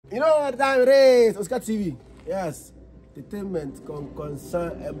You know what time it is? OSIKA TV. Yes. Entertainment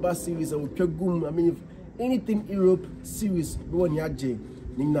concern about series and I mean, if anything Europe series, go on your J.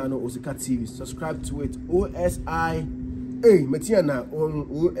 Nina no OSIKA TV. Subscribe to it. OSI. Hey, Metiana on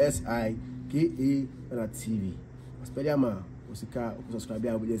OSIKA TV. Spediama OSIKA subscribe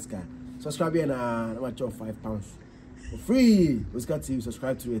here with Sky. Subscribe here na much of £5 for free. OSIKA TV.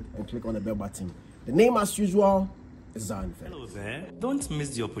 Subscribe to it and click on the bell button. The name as usual. Hello there. Don't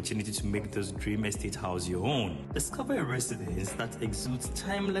miss the opportunity to make this dream estate house your own. Discover a residence that exudes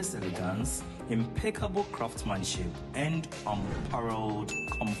timeless elegance, impeccable craftsmanship, and unparalleled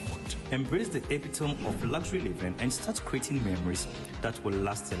comfort. Embrace the epitome of luxury living and start creating memories that will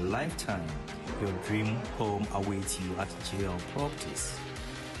last a lifetime. Your dream home awaits you at JL Properties.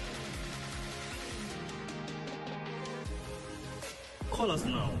 Call us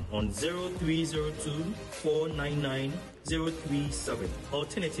now on 0302 499 037.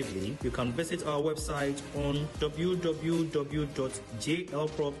 Alternatively, you can visit our website on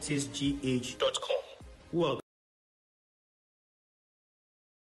www.jlpropertiesgh.com. Welcome.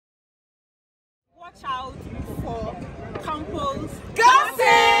 Watch out for Campos Gossip!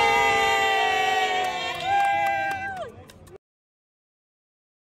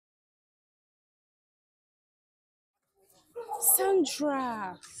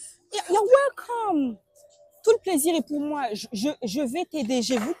 Sandra, you're welcome. Tout le plaisir est pour moi. Je vais t'aider.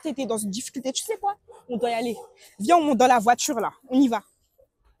 Je veux t'aider dans une difficulté. Tu sais quoi? On doit y aller. Viens, on monte dans la voiture là. On y va.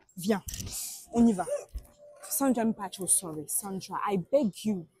 Viens. On y va. Sandra, I'm so sorry. Sandra, I beg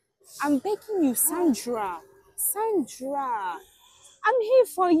you. I'm begging you, Sandra. Sandra, I'm here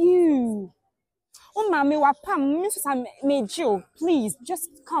for you. Oh, mama, wapam. Please, just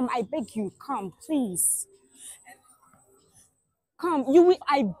come. I beg you. Come, please. Come, you will,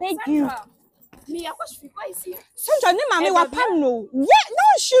 I beg you. Sandra, no. Yeah, no,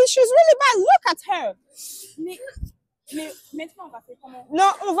 she's really bad. Look at her.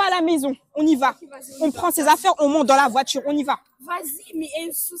 Non, on va à la maison. On y va. On prend ses affaires, on monte dans la voiture. On y va. Vas-y, mais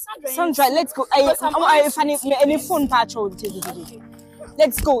Sandra, let's go. Any phone patrol.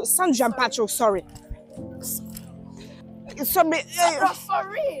 Let's go. Sandra and patrol, sorry. Sorry.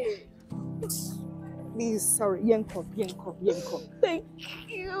 Please, sorry. Yanko. Thank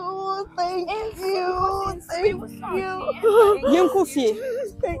you. Yanko Fie.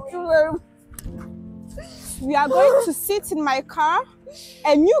 Thank you very much. We are going to sit in my car,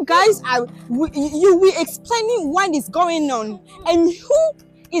 and you guys you will explaining what is going on and who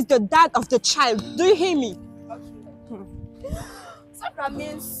is the dad of the child. Do you hear me?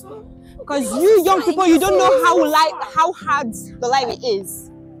 Because you young people, you don't know how hard the life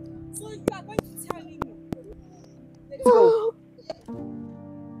is. So you are going to tell me. Let's go.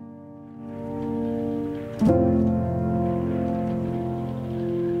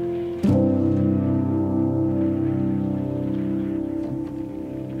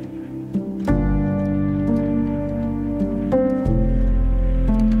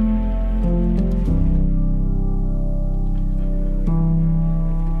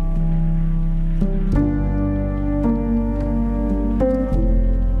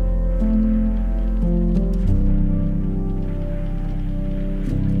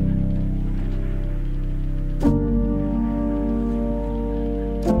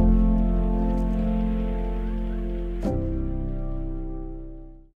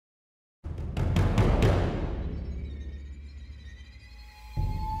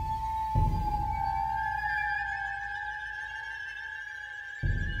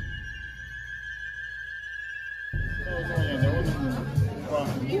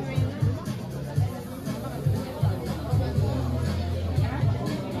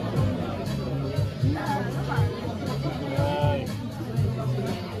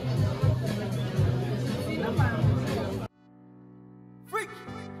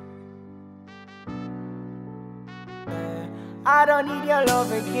 I don't need your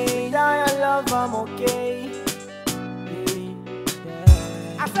love again. Now your love, I'm okay.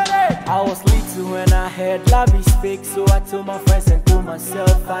 I was little when I heard love is fake, so I told my friends and told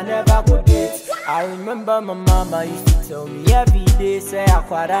myself I never would date. I remember my mama used to tell me every day, say I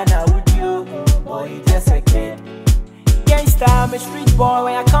quarana with you, boy you just a kid. Gangsta, I'm a street boy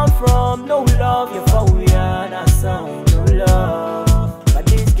where I come from. No love, you're for we and I sound no love. But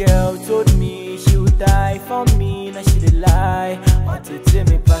this girl told me she would die for me, now she did lie. Want to tell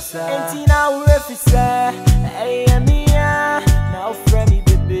me pass her. Ain't now if it's sad, hey me now friend me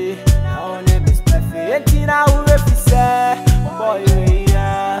baby. Now name is perfect. Ain't now if it's sad, boy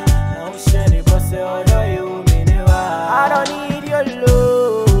yeah. Now shiny boss although you mean it. I don't need your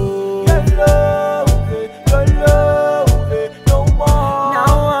love, your love, your love no more.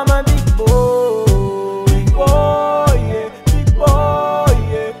 Now I'm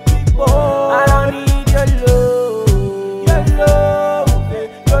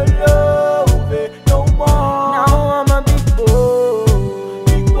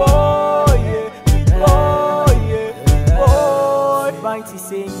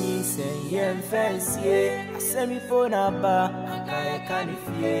semi phone aba akaya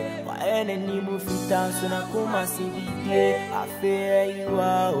kanifie wa ene mu fitan so na kuma sibidie affair you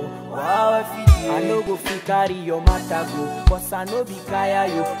are wow I no go fit carry your matter go cause I no be kaya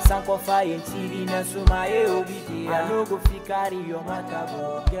yo sanko fire TV na so my obi I no go fit carry your matter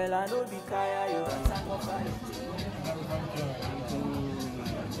go girl I no be kaya yo sanko fire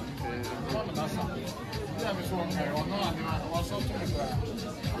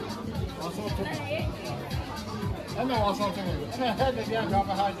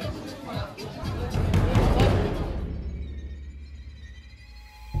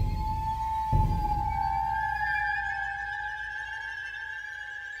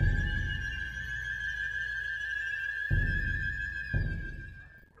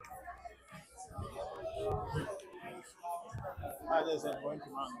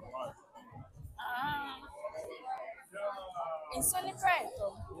It's only preto.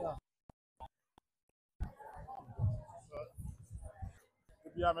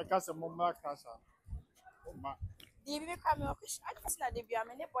 Debia me casa mumma casa. Ma. Debi kwa me okisha. I just na debi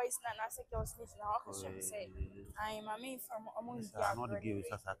ame ne boys na se girls need na okisha say. I am me from among the I not give it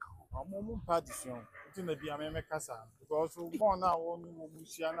as a count. Mumma partition. It na bia me casa because born now won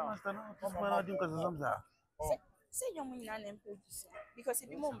musia na. I think because of that. Say your money na producer because it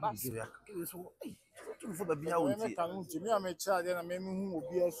be more bass. Give it so. For the beer, we can Jimmy am a child and me who will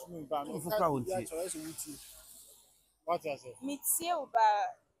be a swim ban. What I say? Me too,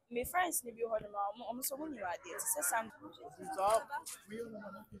 but my friends need be hold them. So when you are there, say something.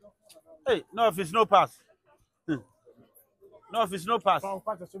 Hey, no office, no pass. No office, no pass.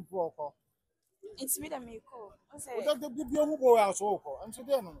 It's me that me call. I say. The who go out so and so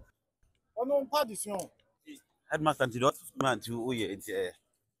then. Oh no, partition. Headmaster, antidote man to oh yeah, it's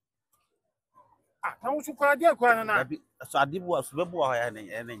Now you cry there, Quana. so I did was Bebo and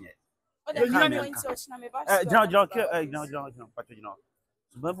Oh, the going to touch na me bass. No, but you know.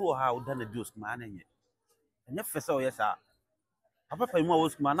 So Bebo how done the deuce man and yet. And yet, for so yes, sir. Papa pay more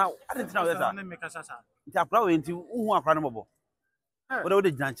was man now. I didn't know yes, sir. It's a problem into who are cranable. What are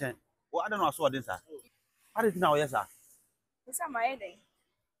the junction? Well, I don't know, I saw this, sir. I didn't know yes, sir. It's a my headache.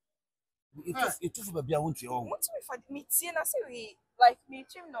 It took a beer, won't you? What's for me? See, I say we like me,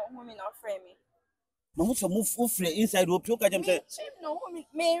 Jim, no woman or frame me. No, who's a move inside rope? You can say, no woman,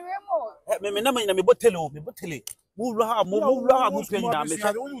 may remote. Me, never in a bottle, move raw, move penny.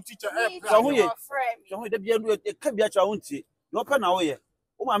 The only teacher, So the can be at your own tea. No pen away.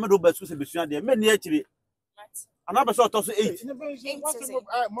 Oh, my middle best was a bishop there. Many actually. Another sort of 8.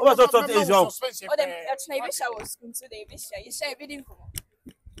 What sort of is your? Oh, then I wish I was going to the wish you share bidding for.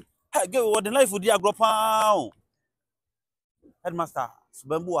 Give what the life would be a group. Headmaster,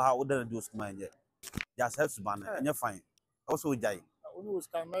 Bamboo, how did I do school? Just helps man, and you're fine. Also, die.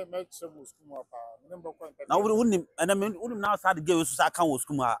 Make some school. Now, we wouldn't, and I mean, wouldn't now start to give us a count of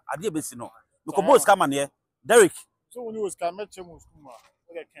school. I did be no. Because both come on here. Derek. So when you was can make some school.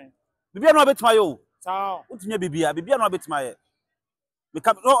 Maybe I'm not bit my own. What's your baby? I'll be not bit my head.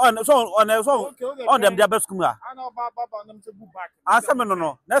 Become on them, their best school. I know about them to go back. Answer me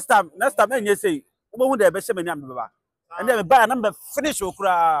no. Next time, and you say, who the best man, and then buy a number finish or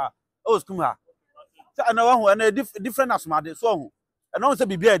cry. Oh, school. So I know one and different as my song. And also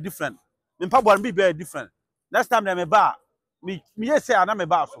be very different. In Papa be very different. Next time they may bar me say I'm a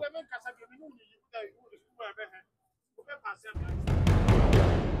bar.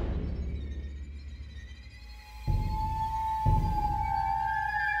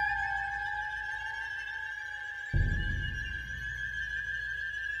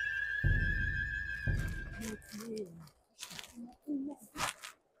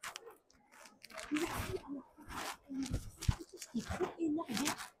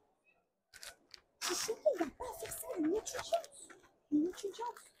 Je suis sûr qu'il ne va pas faire ça, une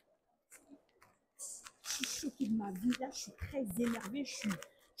étudiante. Je suis choquée de ma vie, là, je suis très énervée, je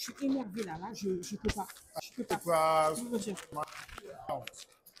suis énervée là, je peux pas. Je peux pas. Je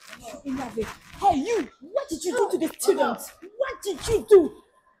suis énervée. Hey you, what did you do to the students? What did you do?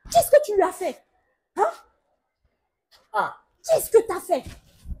 Qu'est-ce que tu lui as fait? Hein? Qu'est-ce que tu as fait?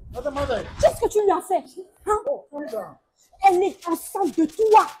 Qu'est-ce que tu lui as fait? Hein? Elle est enceinte de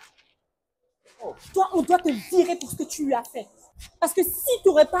toi. Toi, on doit te virer pour ce que tu lui as fait. Parce que si tu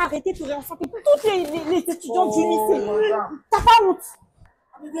n'aurais pas arrêté, tu aurais enfanté toutes les étudiantes du lycée. T'as pas honte?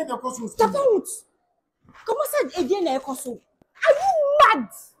 T'as pas honte? Comment ça, elle vient à Ecosso? Are you mad?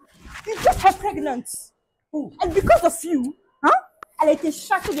 You just her pregnant. And because of you, hein, elle a été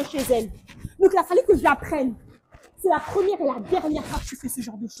chassée de chez elle. Donc il a fallu que je l'apprenne. C'est la première et la dernière fois que tu fais ce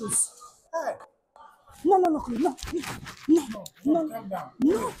genre de choses. No, no, no, Chloe, no, no, no, Calm down.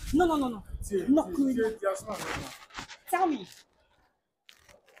 no, no, no, no, no. No, Chloe, no. Tell me.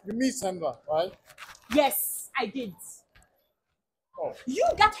 You meet Sandra, right? Yes, I did. Oh. You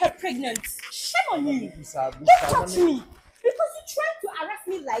got her pregnant. Shame on you. Don't touch me. Because you tried to harass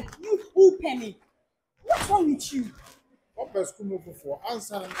me like you who pay me. What's wrong with you? What best school move for?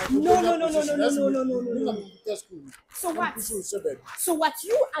 Answer. No. So what? So what?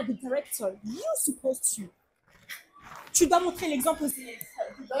 You are the director. You supposed to. Tu dois montrer l'exemple aux élèves.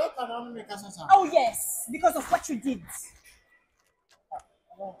 Oh yes, because of what you did.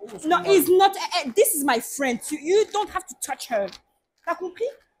 No, it's not. This is my friend. You don't have to touch her. T'as compris?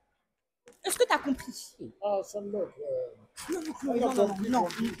 Est-ce que t'as compris?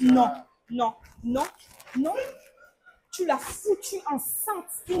 Non. Tu l'as foutue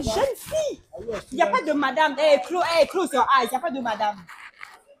enceinte. Une jeune fille. Il n'y a pas de madame. Close your eyes. Il n'y a pas de madame.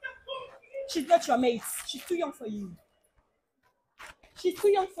 She's not your mate. She's too young for you. She's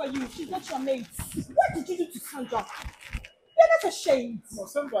not your mate. What did you do to Sandra? You're not ashamed. No,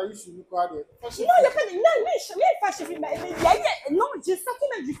 Sandra, you should look at it. Non, il n'y a pas de... Non, j'ai sorti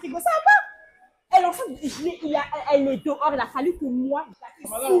même du frigo. Ça va? Elle est dehors. Il a fallu que moi...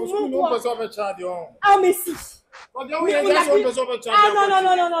 Ah, mais si. No. You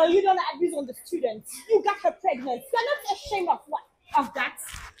don't abuse on the students. You got her pregnant. You're not ashamed of what? Of that?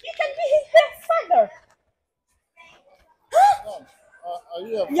 You can be her father. Are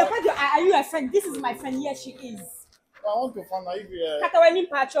you a friend? Are you a friend? This is my friend. Yes, she is. I want to find out if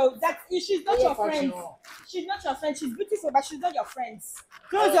you she's not your friend. She's not your friend. She's beautiful, but she's not your friend.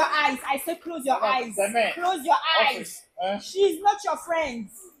 Close your eyes. I said close your eyes. Close your eyes. She's not your friend.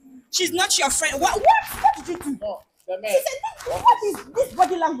 She's not your friend. What did you do? No, she said, what is this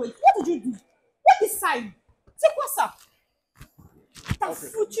body language? What did you do? What is sign? C'est quoi ça? T'as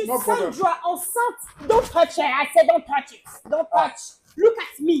foutu Sandra enceinte. Don't touch her. I said don't touch it. Don't touch. Look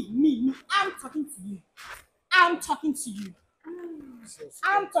at me. I'm talking to you. I'm talking to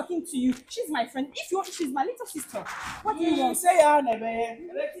you. She's my friend. If you want, she's my little sister. What do you want? say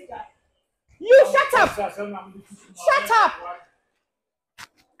You shut up. Shut up.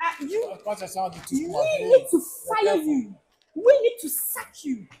 We need to fire you. We need to sack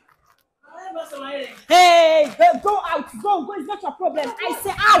you. Hey, go out. Go. It's not your problem. I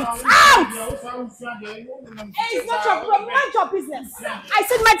say out. Hey, it's not your problem. Mind your business. I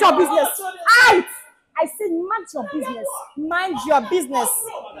said mind your business. Out. I said mind your business. Mind your business.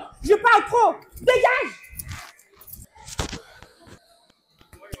 Je parle trop. Dégage.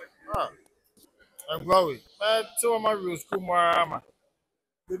 I'm glad. So my real school, my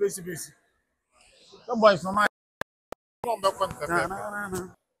busy. Somebody's from my.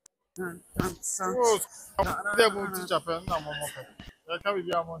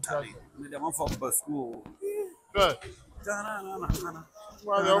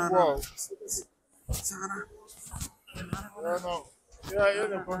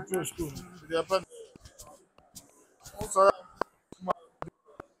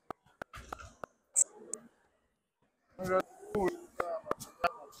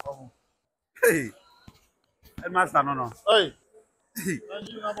 Hey, Headmaster, no. Hey.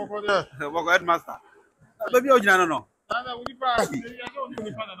 Headmaster. Baby, no.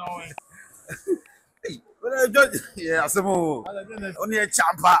 Yeah, some only a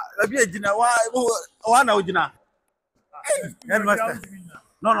champa. Baby, Headmaster.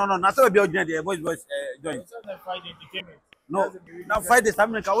 No. Not so be ordinary. Boys, join. No, now Friday,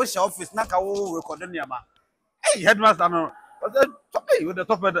 I'm going to wish office. Not a record on your man. Hey, Headmaster, no. With the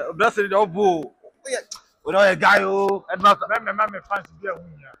top of the blessing, the old bull. With all a guy who Headmaster. Mamma fancy beer.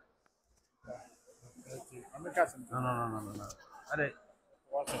 No.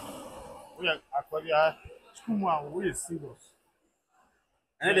 We are school. We are serious.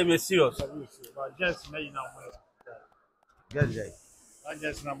 And they were serious. But just may now. Yes. I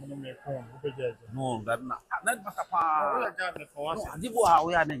just not going to make home. No, that not. I did how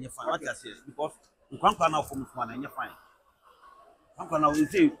we are then you find what I say because you can't plan out from one and you find. I'm going to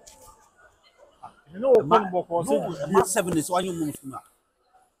say, you know, no, 7 is why you move to now.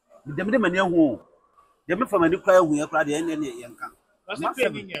 The men home. The men from a new cry, we are crying any young can.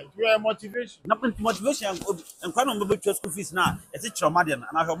 You are motivation. Nothing motivation and quite on the school fees now. It's a traumadian,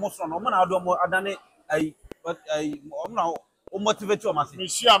 and I have most on one. I don't more than I now motivate you.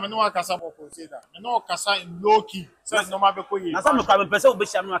 Monsieur, I know a Casa Boko say that. I know Casa in low key. Says no matter what you. Now, some of the person will be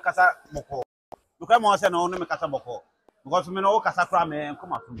sharing a Casa Boko. You come on, say no, no, Casa Boko. Because we know Casa Crame and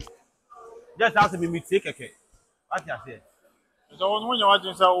come out to me. Just ask me, take a cake. What I say. So when you're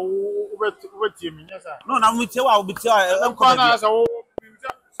watching, so what team? Yes, sir. No, now we tell I'll be telling. So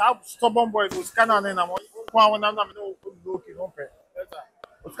stubborn boy was scanning and I'm one of them looking on pay.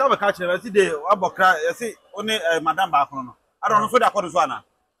 Osika be catch me see dey abokra see only madam ba kono no I don't know so that kono so ana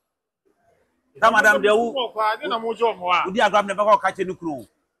that madam dey who na mo job mo a udi agram ne be ko catch ni kru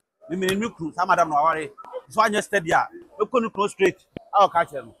me ni kru that madam no aware so anya steady a e ko ni kru straight I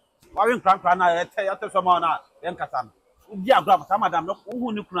catch no wa wen kran na ya te so ma na yen kasa no udi agram that madam no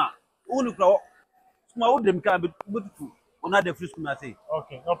hu ni kru ma wo dem ka be butu ona the free school na say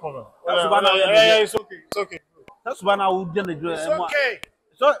okay no problem it's okay it's okay that's one I would do it's okay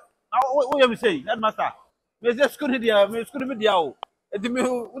so what you say headmaster me say school dia me school me dia o edi me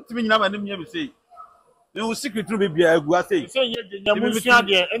utimi nyina ma nem nya me say me secret no be bia agu say say ye nyamusua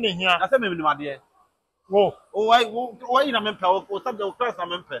de ene hia na say me nim ade wo why na me pɛ o subject o class na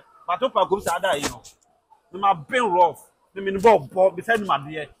me pɛ but o pa go say ada yi no me ma been rough me bo beside me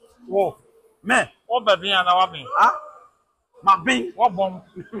ade wo me o ba bia na wa bia ah ma been wo bom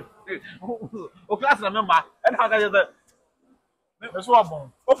o class na me ma and how can you say me so wa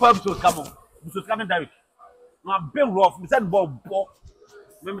bom o pa episode come direct ma been rough beside bo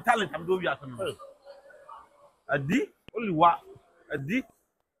me talent am do wi aso no adi only wa adi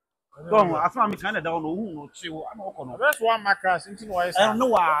don't asma me kind of down no hu no chiwo ana oko no that's one markers into no yes I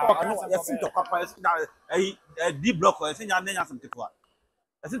know yes to papa yes that D block yes nya nya some people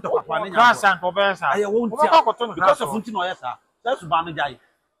yes to papa nya class and professor I won't because of unti no yes that's ba no jai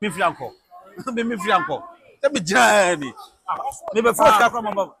me free anko me free anko say me jira ni me be first come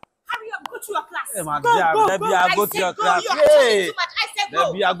mama Hurry up, go to your class. eh my Go, dear go, let go. me I go to said your go. class You're talking too much. I said go.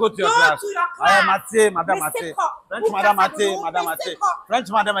 let me go to your Go class to your I am class. Mate madam Mate Mistake up. French Who madam can Mate say go? madam Mate Mistake up. French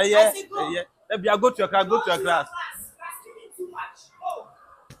madam I yeah said go. yeah let me go to your class go to your class Class speaking too much.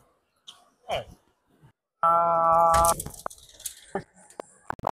 Oh.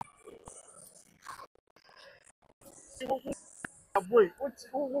 boy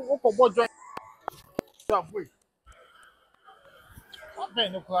what boy join boy okay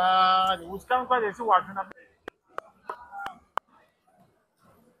no kwa we can quite see what na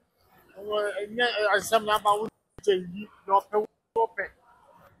I some number we yi no pe wo pe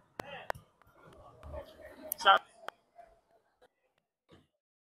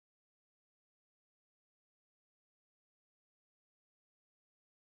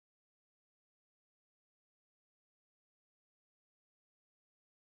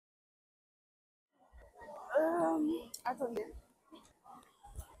Attendez.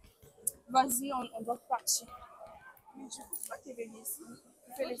 Vas-y, on doit partir. Mais du coup, pourquoi tu es venu ici?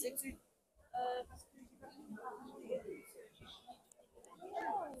 Tu fais les études.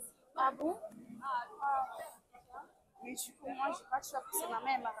 Ah bon? Mais du coup, moi, j'ai pas de choix parce que ma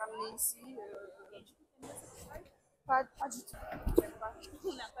mère m'a ramenée ici. Pas du tout. J'aime pas.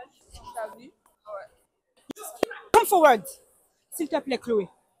 On n'a pas de choix. T'as vu? Ouais. Come forward. S'il te plaît, Chloé.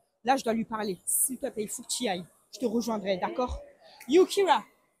 Là, je dois lui parler. S'il te plaît, il faut que tu y ailles. Je te rejoindrai, d'accord? You, Khera,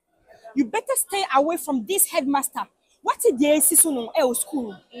 you better stay away from this headmaster. What's it there? C'est son nom. Au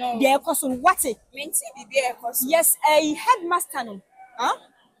school. Non. There, son. What's it? Menti, bébé, Yes, a headmaster, no. Huh?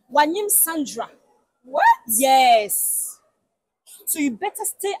 One name Sandra. What? Yes. So you better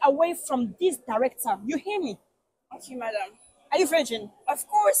stay away from this director. You hear me? Okay, madame. Are you virgin? Of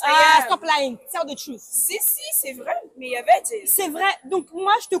course, I am. Stop lying. Tell the truth. Si, c'est vrai. Mais il y avait des... C'est vrai. Donc,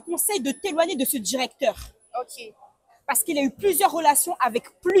 moi, je te conseille de t'éloigner de ce directeur. Ok. Parce qu'il a eu plusieurs relations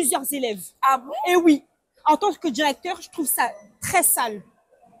avec plusieurs élèves. Ah bon? Et oui, en tant que directeur, je trouve ça très sale.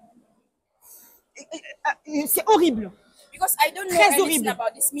 C'est horrible. Because I don't know Très anything horrible.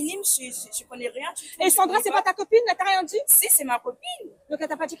 about this. Minim, je connais rien. Et Sandra, c'est pas ta copine? Elle t'a rien dit? Si, c'est ma copine. Donc, elle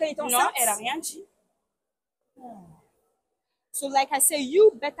t'a pas dit qu'elle était Non, enceinte? elle a rien dit. So, like I say,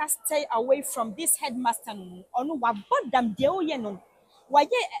 you better stay away from this headmaster. Oh no, what them there? Oh yeah, no. Why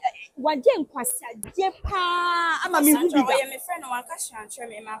yeah, nkwasi adie pa. Ama mi Sandra, hubiga. ouais, mes frères n'ont pas chanté,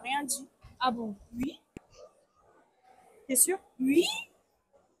 mais elle m'a rien dit. Ah bon? Oui. T'es sûr? Oui.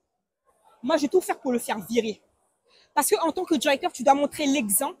 Moi, je vais tout faire pour le faire virer. Parce que en tant que directeur, tu dois montrer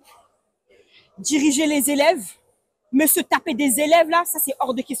l'exemple, diriger les élèves, mais se taper des élèves là, ça c'est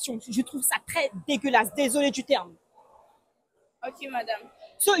hors de question. Je trouve ça très dégueulasse. Désolé du terme. Ok, madame.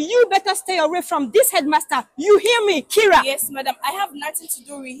 So you better stay away from this headmaster. You hear me, Khera? Yes, madame. I have nothing to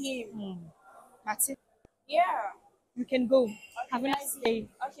do with him. That's it. Yeah. You can go. Okay, Have a nice day.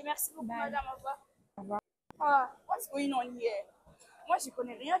 Ok, merci beaucoup, madame. Au revoir. Ah, what's going on here? Moi, je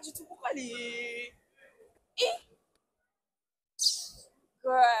connais rien du tout. Pourquoi les...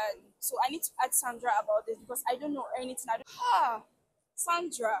 God. So I need to ask Sandra about this because I don't know anything.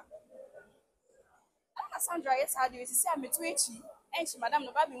 Sandra. Sandra, yes, I do. You see, I'm a twitchy. And she, madam,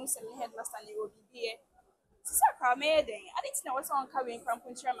 no baby, who's selling headmaster, and you will be there. Saka made. I didn't know what someone carrying from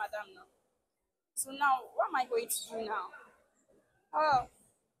Punchra Madam now. So now, what am I going to do now? Oh,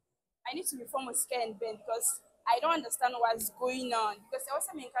 I need to reform a scare and bend because I don't understand what's going on. Because I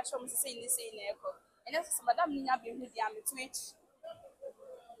also make catch up saying this in echo. And that's some Madam Nina being with the army to it.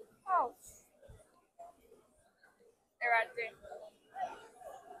 Oh, right there.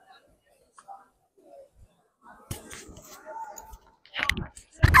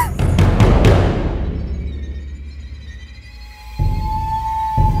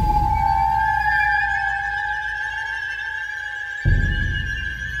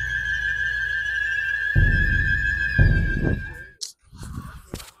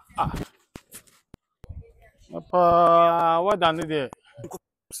 What done there?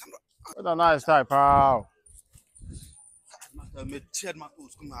 What a nice type, pal.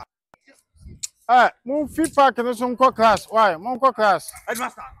 Hey, move feedback and some class. Why? Monko class.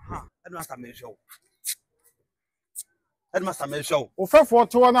 Headmaster, may show. Headmaster, may show. O fe for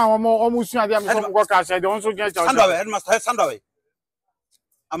 2 now almost soon there some class. I don't so get Sandra, Headmaster.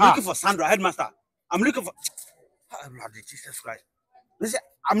 I'm looking for Sandra, Headmaster. I'm looking for Jesus Christ. Listen,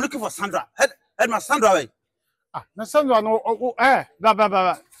 I'm looking for Sandra. Headmaster Sandra. Na Sandra no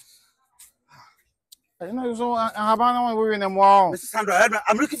blah. You know so Habana we win them all. Mr. Sandra,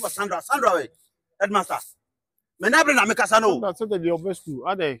 I'm looking for Sandra. Sandra, Headmaster. Me na bring na me kasa no. That's the your school.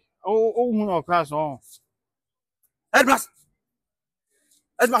 Are they? Oh, no class on. Headmaster.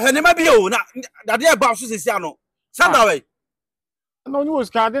 Headmaster, her name be o na that dey about so say no. Sandra we. No news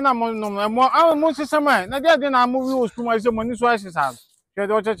card na mo mo sesama. Na dey na mo school ma say money so asesa. Ke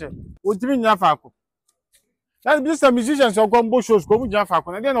do cheche. O timi nya fa ko. That be some musicians so go mbo shows ko mu nya fa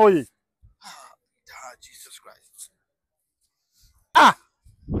ko. Na dey na oyi. Jesus Christ.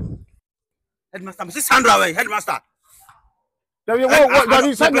 Headmaster, Mrs. Sandra way, Headmaster.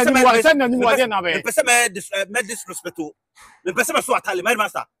 Send any more na be. Person me disrespect to. Me person me so atali,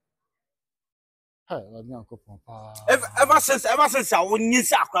 Headmaster. Hey, what na ko papa. Ever since I won yin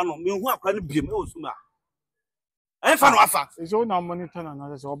si akra no, me hu akra no biem e osuma. En fa no afa. Is all now monitor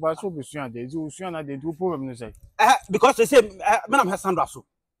na say oba so be sua dey. Is sua na dey do problem no say. Because they say me na Sandra so.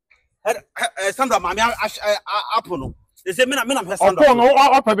 Sandra mami apple no. They say me na Sandra. Oh no,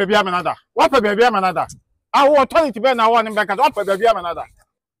 what pa baby amanada. What pa baby amanada. Our authority be na one back what pa baby amanada.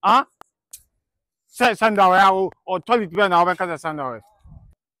 Say Sandra we authority be na back Sandra we.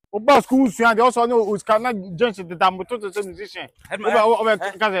 Oba school sua dey also no OSIKA junction the dambuto to musician. Oba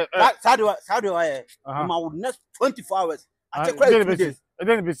Sadio ma would next 24 hours. I check credit 2 days.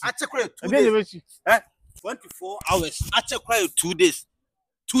 I check credit 2 days. 24 hours. I check credit 2 days.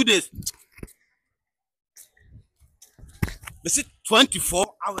 2 days. They say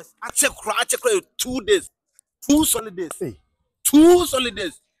 24 hours. I check 2 days. 2 solid days. Hey. 2 solid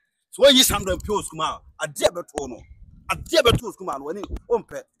days. So when you sound on pure skuma, a dear betono. A dear betul skuma when you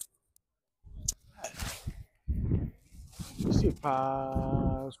umpe. See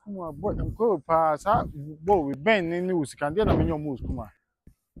pa skuma boy go pa sa bo we ben ni OSIKA dey na me nyom skuma.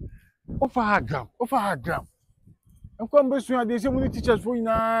 Offer her gram. I'm going to be some teachers for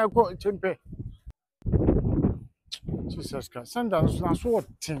na ko chempe. Jesus Christ, Sandra na so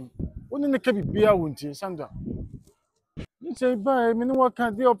thing. Oni ne ka bibia wonti Sandra. You say bye, me no work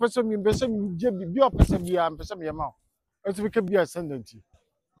can dey opese me be say me je bibia opese bia opese me ma. Eti be ka bia Sandra.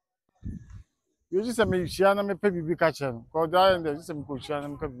 You just say me share na me pe bibi ka che no. Ko da and just say me ko share na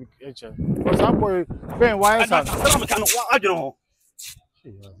me ka bibi ka che. Because that boy ben why Sandra. Salam kan adweno ho.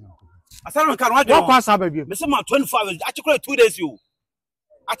 Asalam kan adweno. What pass baby? Me say ma 24 hours. I check 2 days you.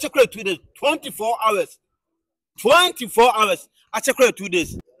 I check 2 days. 24 hours. 24 hours. I check 2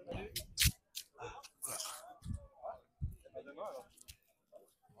 days.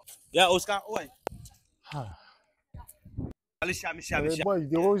 Yeah, Oscar, why? Alicia. Boy,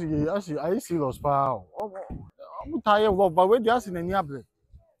 the rose actually I serious pal. I'm tired but we dey ask na ni able.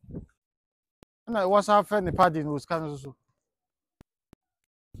 Na was our friend the party no scan so.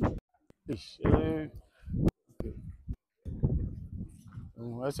 I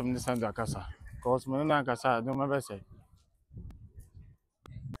some this and kasa. Cause me na kasa no me say.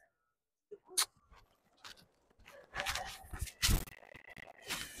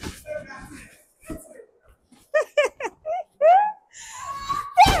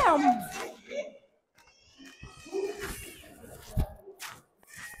 Damn!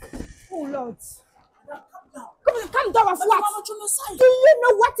 Oh Lord. Come down and flat. Do you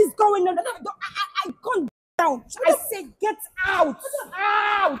know what is going on? I can't down. I said get out.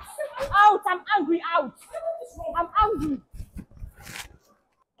 Out. I'm angry. Out. I'm angry.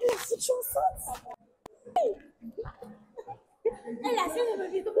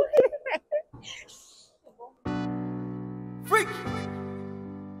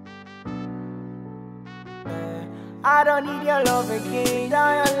 I don't need your love again.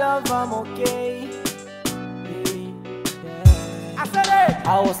 Now your love, I'm okay. I said it.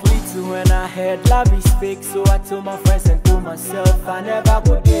 I was little when I heard Labby speak, so I told my friends and told myself I never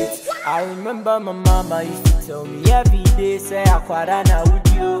go date. I remember my mama used to tell me every day, say I quarana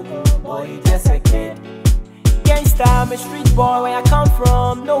with you, boy, you just a kid. Gangsta, I'm a street boy where I come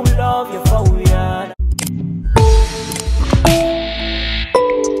from. No love, you're for weird.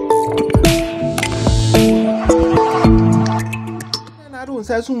 I don't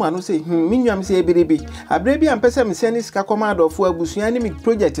say so man say minwam say ebirebe abrebi ampesa me send sika command of abusua ni me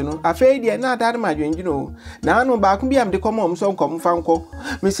project no afei de na adare madwenju no na anu ba ko bi am de command so nkom fanko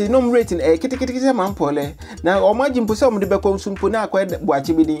me say no rating kitikiti man pole na omaji mpo se om de be konsumpo na akwa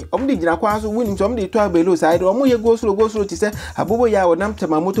boache bidin om de gina kwa so wuni so om de to abelo side om ye go slow ti se abobo ya wonam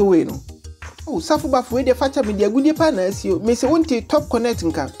tema moto we no. Oh, Safubafu, we the facha media good partners. You miss a top connect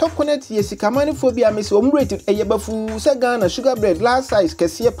nka. Top connect yes, kamani phobia miss umrated a yabafu, sagana, sugar bread, last size,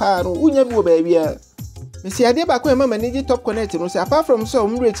 cassia pan, unyabu baby. Miss Adia Baku, mamma, need top connect. No, apart from so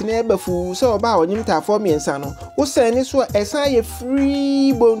umrated neighborfu, so about Nimta for me and Sano. Who send this one as I a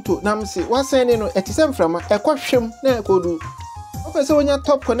free bone to Namsi, was sending at some from a question, na could. So when your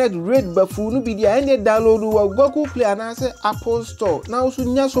top connect red buffoon be the ended download or Google Play and answer Apple Store. Now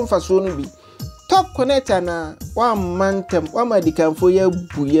soon yasun for soon be. Top Connect na one man tem one medican for your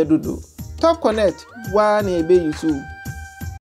buye dodo. Top Connect one ebe yusu